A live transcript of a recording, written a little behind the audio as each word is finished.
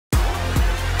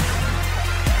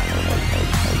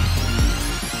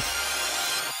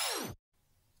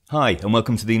Hi, and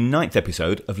welcome to the 9th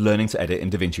episode of Learning to Edit in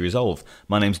DaVinci Resolve.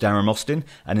 My name's Darren Mostyn,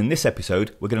 and in this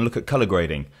episode we're going to look at colour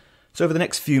grading. So over the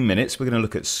next few minutes we're going to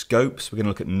look at scopes, we're going to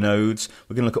look at nodes,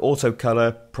 we're going to look at auto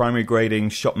colour, primary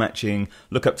grading, shot matching,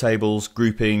 lookup tables,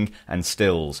 grouping, and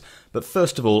stills. But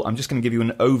first of all, I'm just going to give you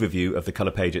an overview of the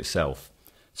colour page itself.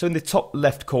 So in the top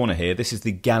left corner here, this is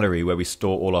the gallery where we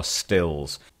store all our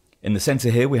stills. In the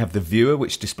centre here we have the viewer,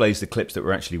 which displays the clips that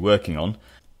we're actually working on.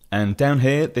 And down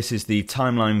here, this is the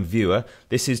timeline viewer.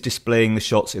 This is displaying the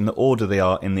shots in the order they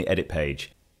are in the edit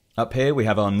page. Up here we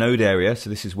have our node area, so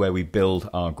this is where we build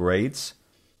our grades.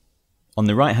 On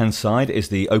the right hand side is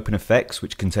the open effects,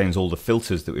 which contains all the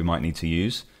filters that we might need to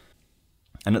use.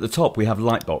 And at the top we have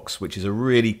Lightbox, which is a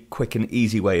really quick and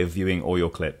easy way of viewing all your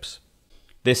clips.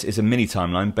 This is a mini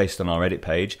timeline based on our edit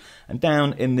page, and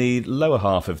down in the lower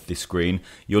half of the screen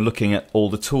you're looking at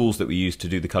all the tools that we use to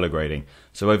do the colour grading.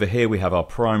 So over here we have our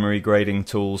primary grading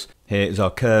tools, here is our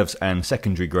curves and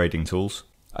secondary grading tools,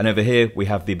 and over here we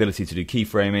have the ability to do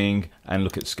keyframing and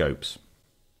look at scopes.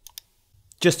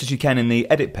 Just as you can in the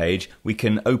edit page, we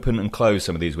can open and close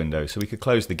some of these windows. So we could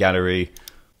close the gallery,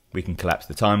 we can collapse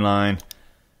the timeline,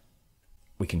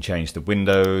 we can change the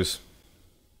windows,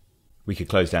 we could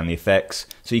close down the effects,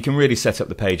 so you can really set up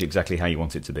the page exactly how you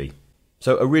want it to be.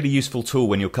 So a really useful tool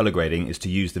when you're colour grading is to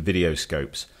use the video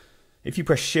scopes. If you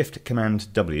press Shift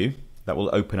Command W, that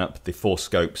will open up the 4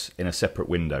 scopes in a separate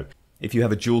window. If you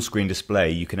have a dual screen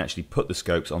display, you can actually put the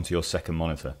scopes onto your second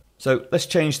monitor. So let's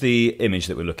change the image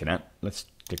that we're looking at. Let's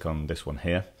click on this one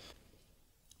here.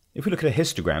 If we look at a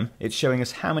histogram, it's showing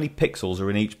us how many pixels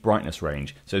are in each brightness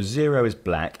range. So 0 is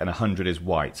black and 100 is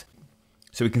white.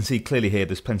 So we can see clearly here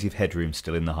there's plenty of headroom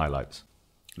still in the highlights.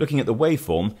 Looking at the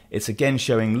waveform, it's again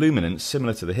showing luminance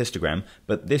similar to the histogram,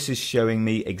 but this is showing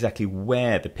me exactly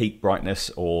where the peak brightness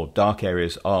or dark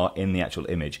areas are in the actual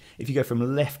image. If you go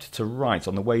from left to right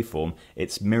on the waveform,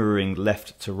 it's mirroring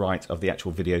left to right of the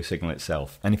actual video signal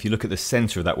itself. And if you look at the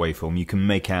center of that waveform, you can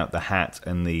make out the hat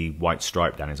and the white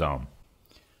stripe down his arm.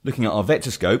 Looking at our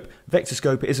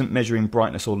Vectorscope isn't measuring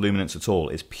brightness or luminance at all,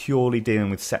 it's purely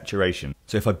dealing with saturation.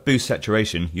 So if I boost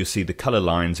saturation, you'll see the colour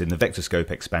lines in the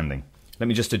Vectorscope expanding. Let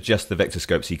me just adjust the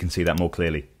Vectorscope so you can see that more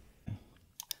clearly.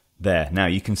 There, now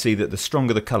you can see that the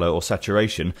stronger the colour or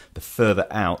saturation, the further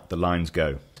out the lines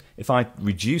go. If I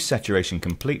reduce saturation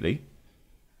completely,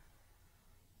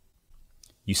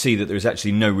 you see that there is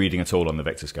actually no reading at all on the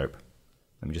Vectorscope.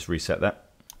 Let me just reset that.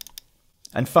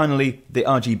 And finally, the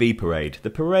Rgb Parade. The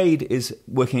parade is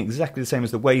working exactly the same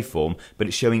as the waveform, but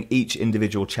it's showing each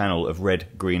individual channel of red,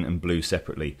 green and blue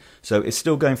separately. So it's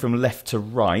still going from left to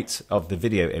right of the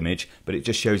video image, but it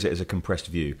just shows it as a compressed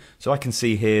view. So I can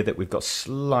see here that we've got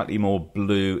slightly more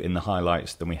blue in the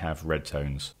highlights than we have red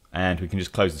tones. And we can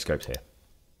just close the scopes here.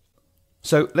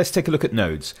 So let's take a look at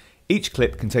nodes. Each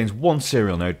clip contains one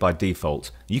serial node by default.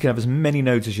 You can have as many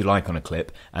nodes as you like on a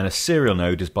clip, and a serial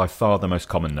node is by far the most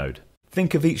common node.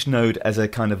 Think of each node as a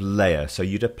kind of layer, so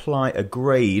you'd apply a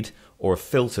grade or a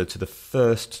filter to the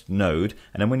first node,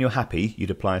 and then when you're happy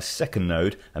you'd apply a second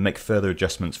node and make further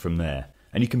adjustments from there.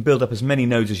 And you can build up as many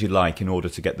nodes as you like in order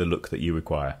to get the look that you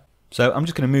require. So I'm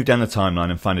just going to move down the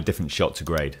timeline and find a different shot to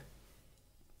grade.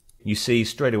 You see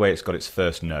straight away it's got its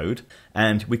first node,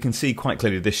 and we can see quite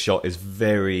clearly this shot is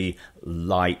very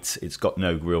light, it's got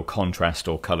no real contrast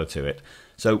or colour to it.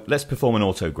 So let's perform an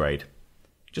auto grade.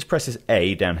 Just press this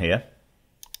A down here,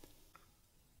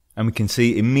 and we can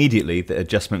see immediately that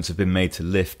adjustments have been made to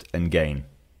lift and gain.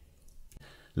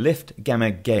 Lift,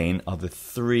 gamma, gain are the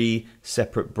 3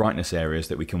 separate brightness areas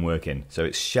that we can work in. So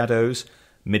it's shadows,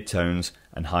 midtones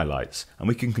and highlights, and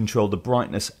we can control the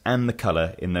brightness and the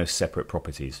colour in those separate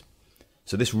properties.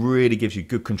 So this really gives you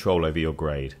good control over your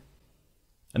grade.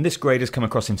 And this grade has come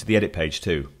across into the edit page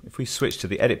too. If we switch to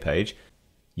the edit page,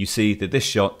 you see that this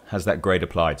shot has that grade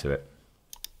applied to it.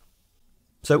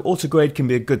 So autograde can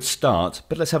be a good start,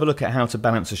 but let's have a look at how to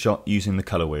balance a shot using the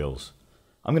colour wheels.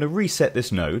 I'm going to reset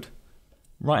this node,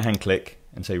 right hand click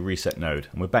and say reset node,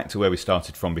 and we're back to where we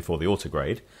started from before the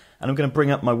autograde, and I'm going to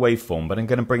bring up my waveform, but I'm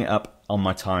going to bring it up on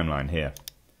my timeline here.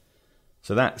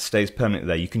 So that stays permanently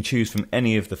there. You can choose from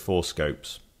any of the 4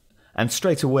 scopes. And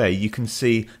straight away you can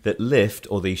see that lift,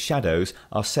 or the shadows,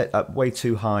 are set up way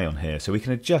too high on here, so we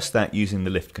can adjust that using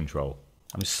the lift control.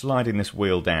 I'm sliding this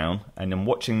wheel down and I'm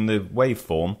watching the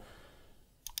waveform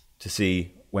to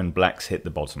see when blacks hit the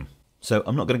bottom. So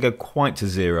I'm not going to go quite to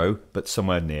 0, but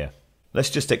somewhere near. Let's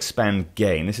just expand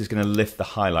gain. This is going to lift the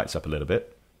highlights up a little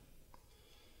bit.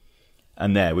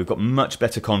 And there, we've got much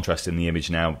better contrast in the image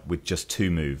now with just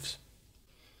 2 moves.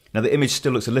 Now the image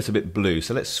still looks a little bit blue,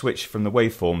 so let's switch from the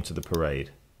waveform to the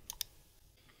parade.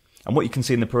 And what you can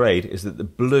see in the parade is that the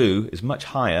blue is much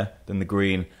higher than the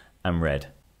green and red.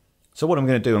 So what I'm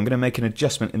going to do, I'm going to make an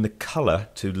adjustment in the colour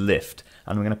to lift,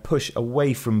 and I'm going to push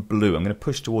away from blue. I'm going to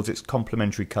push towards its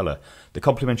complementary colour. The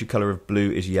complementary colour of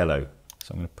blue is yellow.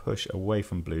 So I'm going to push away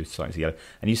from blue slightly to yellow.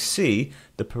 And you see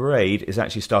the parade is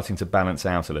actually starting to balance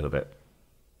out a little bit.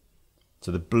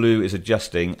 So the blue is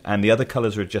adjusting and the other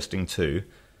colours are adjusting too.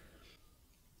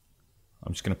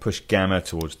 I'm just going to push gamma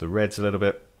towards the reds a little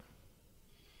bit.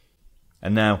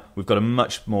 And now we've got a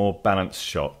much more balanced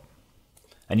shot.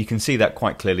 And you can see that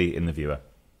quite clearly in the viewer.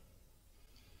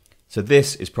 So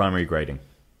this is primary grading.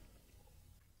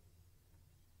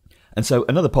 And so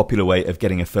another popular way of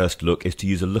getting a first look is to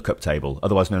use a lookup table,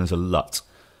 otherwise known as a LUT.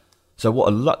 So what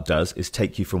a LUT does is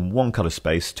take you from one colour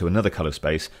space to another colour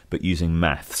space, but using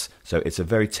maths. So it's a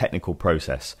very technical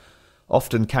process.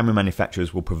 Often camera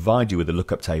manufacturers will provide you with a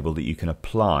lookup table that you can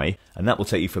apply, and that will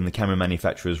take you from the camera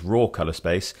manufacturer's raw colour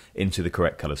space into the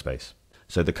correct colour space.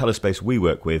 So the colour space we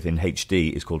work with in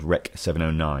HD is called Rec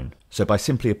 709. So by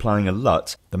simply applying a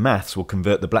LUT, the maths will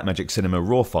convert the Blackmagic Cinema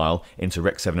raw file into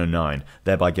Rec 709,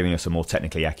 thereby giving us a more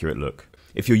technically accurate look.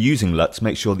 If you're using LUTs,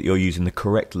 make sure that you're using the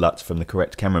correct LUT from the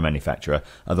correct camera manufacturer,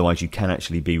 otherwise you can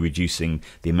actually be reducing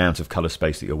the amount of colour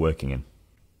space that you're working in.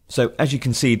 So as you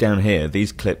can see down here,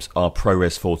 these clips are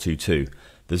ProRes 422.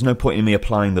 There's no point in me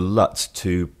applying the LUT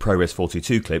to ProRes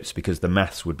 422 clips because the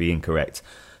maths would be incorrect.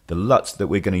 The LUT that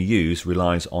we're going to use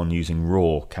relies on using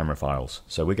raw camera files.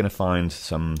 So we're going to find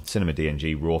some Cinema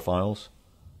DNG raw files.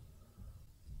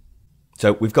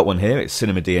 So we've got one here, it's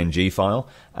Cinema DNG file,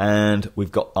 and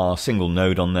we've got our single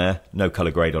node on there, no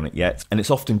colour grade on it yet. And it's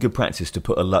often good practice to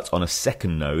put a LUT on a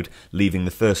second node, leaving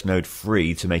the first node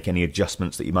free to make any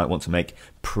adjustments that you might want to make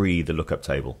pre the lookup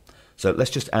table. So let's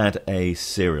just add a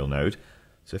serial node.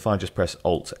 So if I just press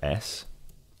Alt-S,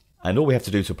 and all we have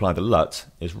to do to apply the LUT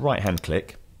is right-hand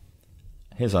click.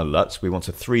 Here's our LUT. We want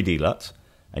a 3D LUT,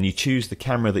 and you choose the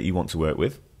camera that you want to work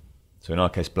with. So in our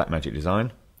case, Blackmagic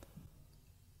Design.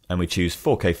 And we choose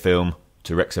 4K film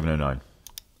to Rec 709.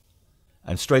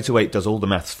 And straight away it does all the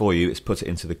maths for you. It's put it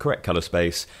into the correct colour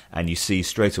space, and you see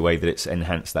straight away that it's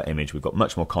enhanced that image. We've got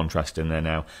much more contrast in there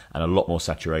now, and a lot more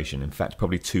saturation. In fact,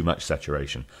 probably too much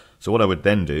saturation. So what I would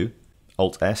then do,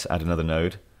 Alt-S, add another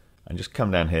node, and just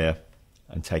come down here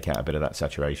and take out a bit of that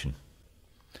saturation.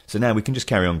 So now we can just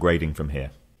carry on grading from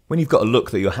here. When you've got a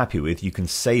look that you're happy with, you can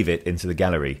save it into the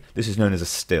gallery. This is known as a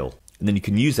still. And then you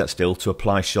can use that still to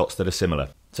apply shots that are similar.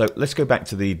 So let's go back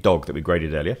to the dog that we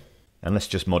graded earlier, and let's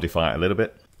just modify it a little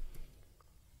bit.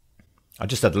 I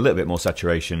just add a little bit more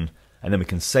saturation, and then we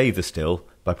can save the still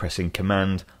by pressing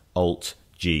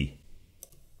Command-Alt-G.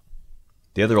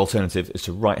 The other alternative is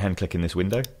to right-hand click in this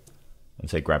window and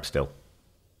say Grab Still.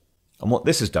 And what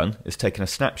this has done is taken a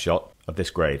snapshot of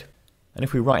this grade. And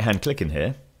if we right-hand click in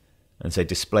here and say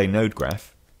Display Node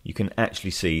Graph, you can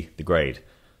actually see the grade.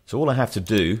 So all I have to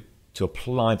do to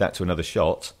apply that to another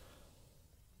shot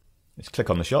is click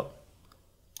on the shot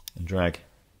and drag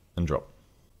and drop.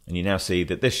 And you now see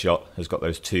that this shot has got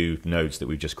those two nodes that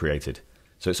we've just created.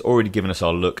 So it's already given us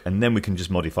our look, and then we can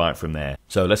just modify it from there.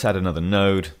 So let's add another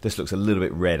node. This looks a little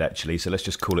bit red actually, so let's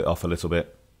just cool it off a little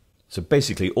bit. So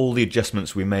basically all the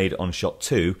adjustments we made on shot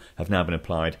 2 have now been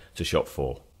applied to shot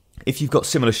 4. If you've got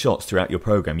similar shots throughout your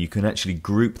program, you can actually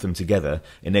group them together,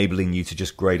 enabling you to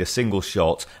just grade a single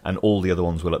shot and all the other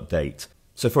ones will update.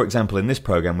 So for example, in this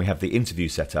program we have the interview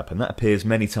set up, and that appears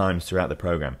many times throughout the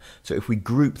program. So if we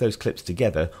group those clips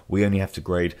together, we only have to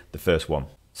grade the first one.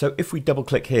 So if we double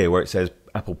click here where it says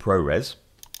Apple ProRes,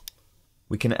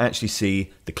 we can actually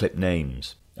see the clip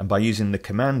names. And by using the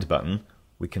command button,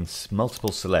 we can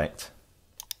multiple select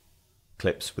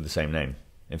clips with the same name.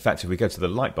 In fact, if we go to the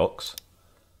lightbox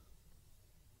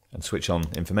and switch on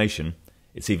information,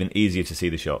 it's even easier to see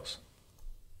the shots.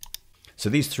 So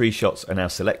these 3 shots are now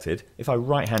selected. If I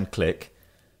right hand click,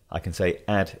 I can say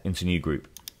add into new group.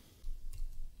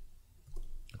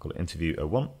 I'll call it interview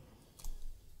 01.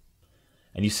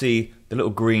 And you see the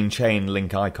little green chain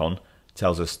link icon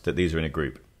tells us that these are in a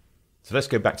group. So let's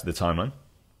go back to the timeline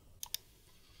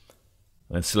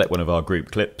and then select one of our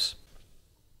group clips.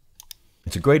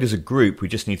 And to grade as a group, we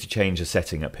just need to change a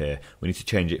setting up here. We need to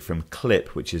change it from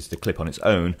clip, which is the clip on its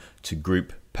own, to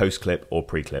group, post-clip or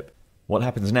pre-clip. What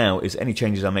happens now is any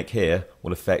changes I make here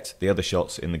will affect the other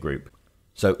shots in the group.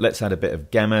 So let's add a bit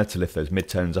of gamma to lift those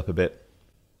midtones up a bit.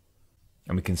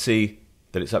 And we can see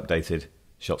that it's updated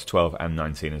shots 12 and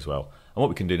 19 as well. And what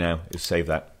we can do now is save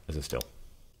that as a still.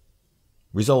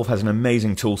 Resolve has an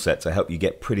amazing tool set to help you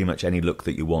get pretty much any look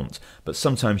that you want, but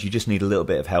sometimes you just need a little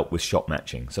bit of help with shot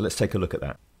matching, so let's take a look at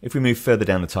that. If we move further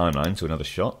down the timeline to another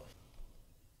shot,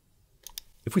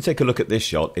 If we take a look at this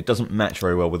shot, it doesn't match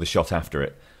very well with the shot after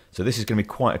it. So this is going to be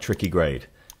quite a tricky grade.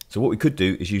 So what we could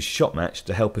do is use shot match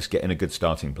to help us get in a good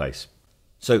starting place.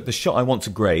 So the shot I want to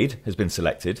grade has been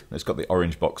selected. It's got the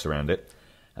orange box around it.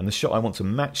 And the shot I want to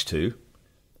match to,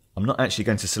 I'm not actually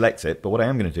going to select it, but what I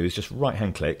am going to do is just right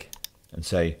hand click and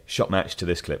say shot match to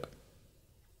this clip.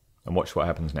 And watch what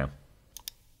happens now.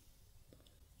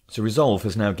 So Resolve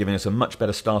has now given us a much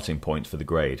better starting point for the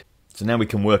grade. So now we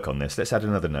can work on this. Let's add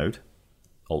another node.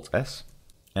 Alt-S.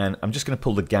 And I'm just going to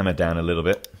pull the gamma down a little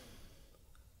bit.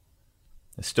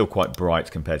 It's still quite bright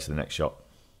compared to the next shot.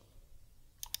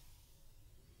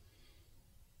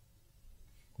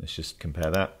 Let's just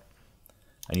compare that.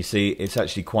 And you see it's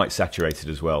actually quite saturated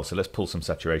as well. So let's pull some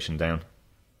saturation down.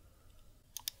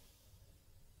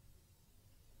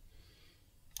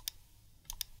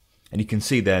 And you can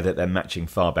see there that they're matching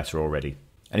far better already.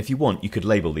 And if you want, you could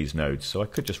label these nodes. So I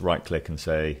could just right click and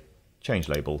say change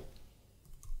label.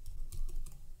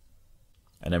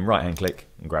 And then right hand click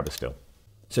and grab a still.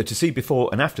 So to see before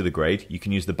and after the grade, you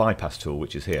can use the bypass tool,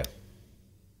 which is here.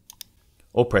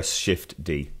 Or press Shift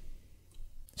D.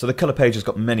 So the colour page has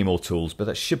got many more tools, but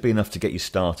that should be enough to get you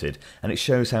started, and it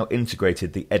shows how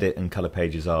integrated the edit and colour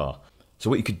pages are. So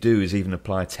what you could do is even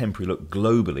apply a temporary look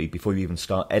globally before you even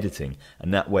start editing,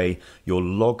 and that way your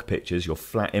log pictures, your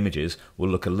flat images, will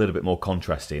look a little bit more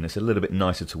contrasty, and it's a little bit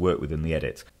nicer to work with in the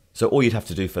edit. So all you'd have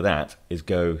to do for that is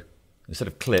go, instead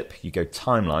of clip, you go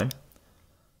timeline,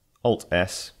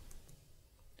 Alt-S,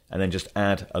 and then just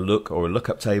add a look or a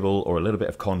lookup table or a little bit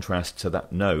of contrast to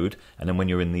that node, and then when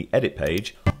you're in the edit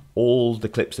page, all the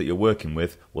clips that you're working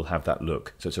with will have that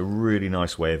look. So it's a really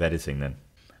nice way of editing then.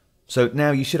 So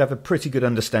now you should have a pretty good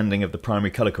understanding of the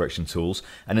primary colour correction tools,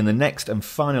 and in the next and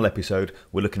final episode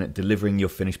we're looking at delivering your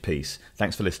finished piece.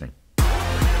 Thanks for listening.